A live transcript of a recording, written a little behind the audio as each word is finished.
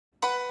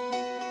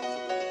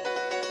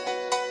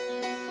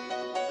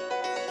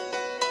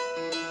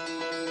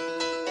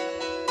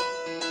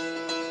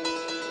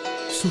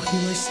So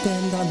here I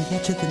stand on the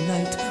edge of the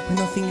night, with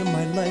nothing in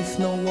my life,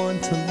 no one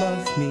to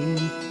love me.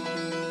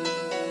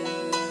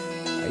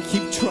 I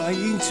keep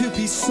trying to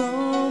be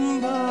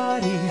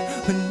somebody,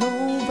 but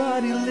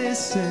nobody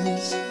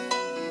listens.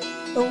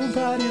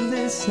 Nobody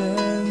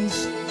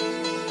listens.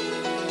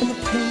 And the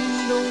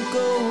pain don't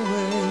go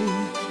away.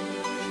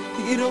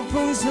 It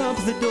opens up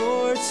the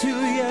door to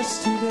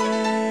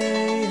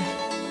yesterday.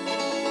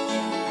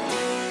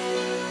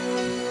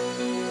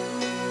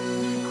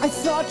 I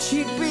thought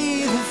she'd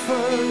be the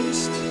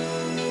first,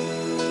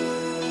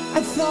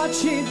 I thought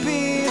she'd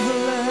be the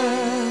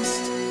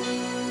last,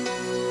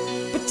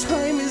 but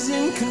time is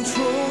in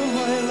control,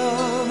 my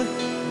love,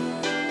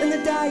 and the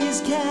die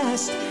is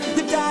cast,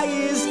 the die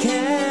is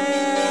cast.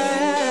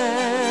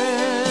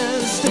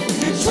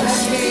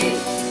 Tragedy,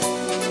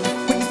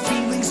 when the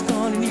feeling's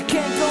gone and you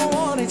can't go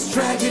on, it's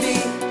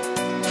tragedy.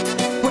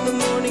 When the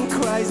morning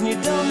cries and you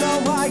don't know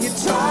why,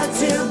 it's hard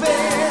to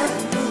bear.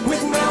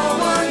 With no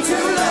one to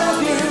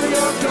love you,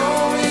 you're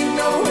going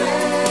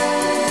nowhere.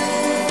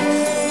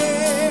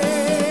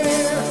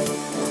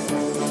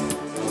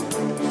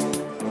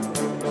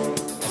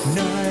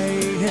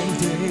 Night and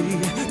day,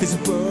 there's a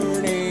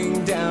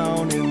burning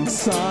down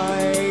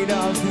inside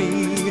of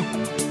me.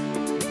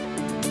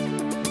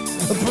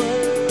 A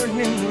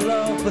burning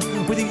love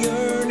with a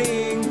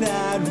yearning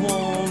that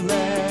won't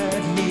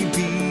let me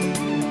be.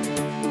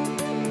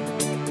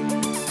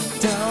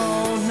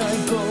 Down I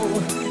go,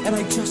 and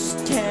I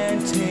just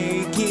can't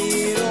take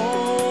it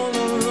all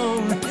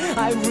alone.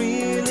 I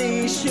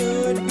really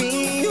should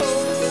be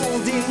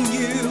holding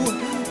you,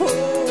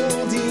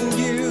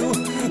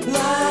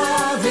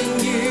 loving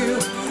you,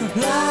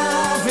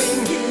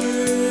 loving you.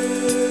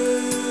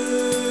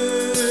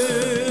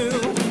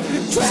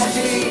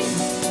 Tragedy,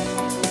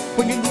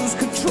 when you lose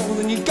control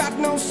and you got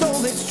no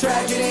soul, it's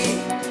tragedy.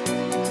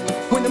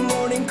 When the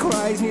morning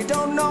cries and you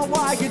don't know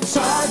why, it's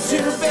hard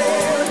to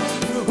bear.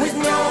 With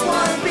no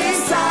one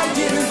beside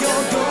you,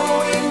 you're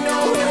going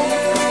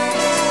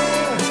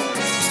nowhere.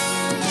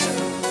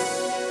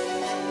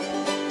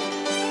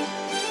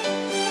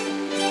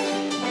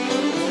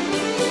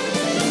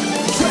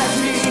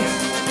 Tragedy,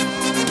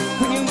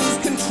 when you lose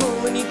control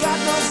and you got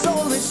no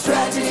soul, it's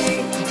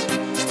tragedy.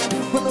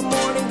 When the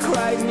morning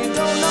cries and you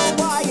don't know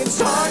why, it's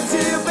hard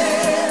to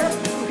bear.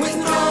 With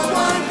no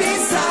one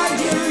beside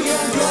you,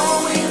 you're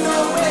going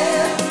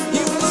nowhere.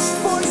 You look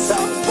for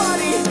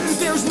somebody,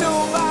 there's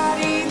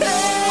nobody there.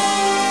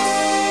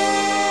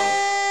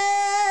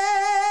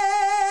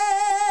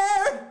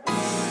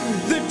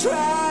 The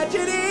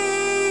tragedy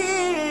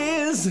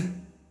is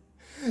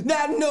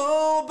that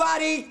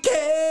nobody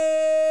cares.